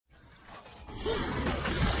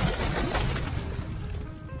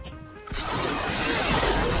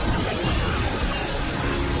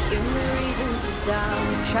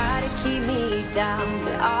down, try to keep me down,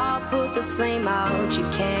 but I'll put the flame out, you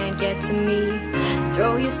can't get to me.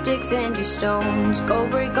 Throw your sticks and your stones, go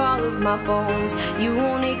break all of my bones, you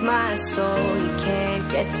won't ache my soul, you can't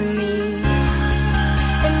get to me.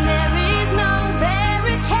 And there is no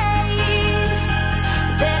barricade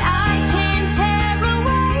that I can tear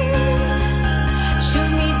away.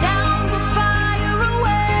 Shoot me down, go fire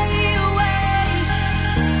away, away.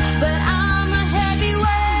 But I'm a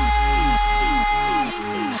heavyweight,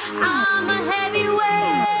 I'm a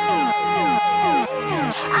heavyweight,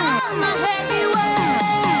 I'm a heavyweight.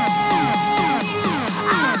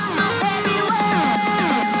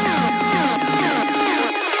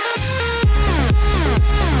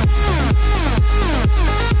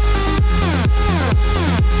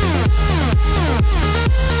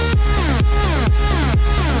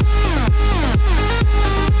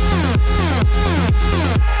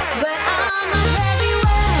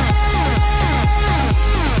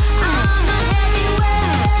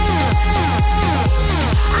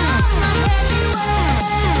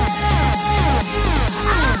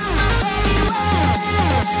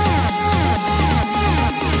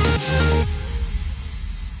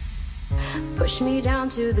 Push me down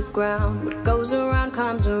to the ground, what goes around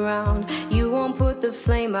comes around. You won't put the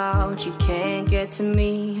flame out, you can't get to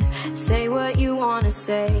me. Say what you wanna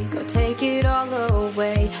say, go take it all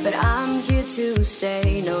away, but I'm here to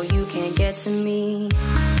stay, no you can't get to me.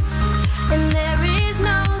 And there is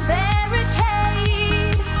no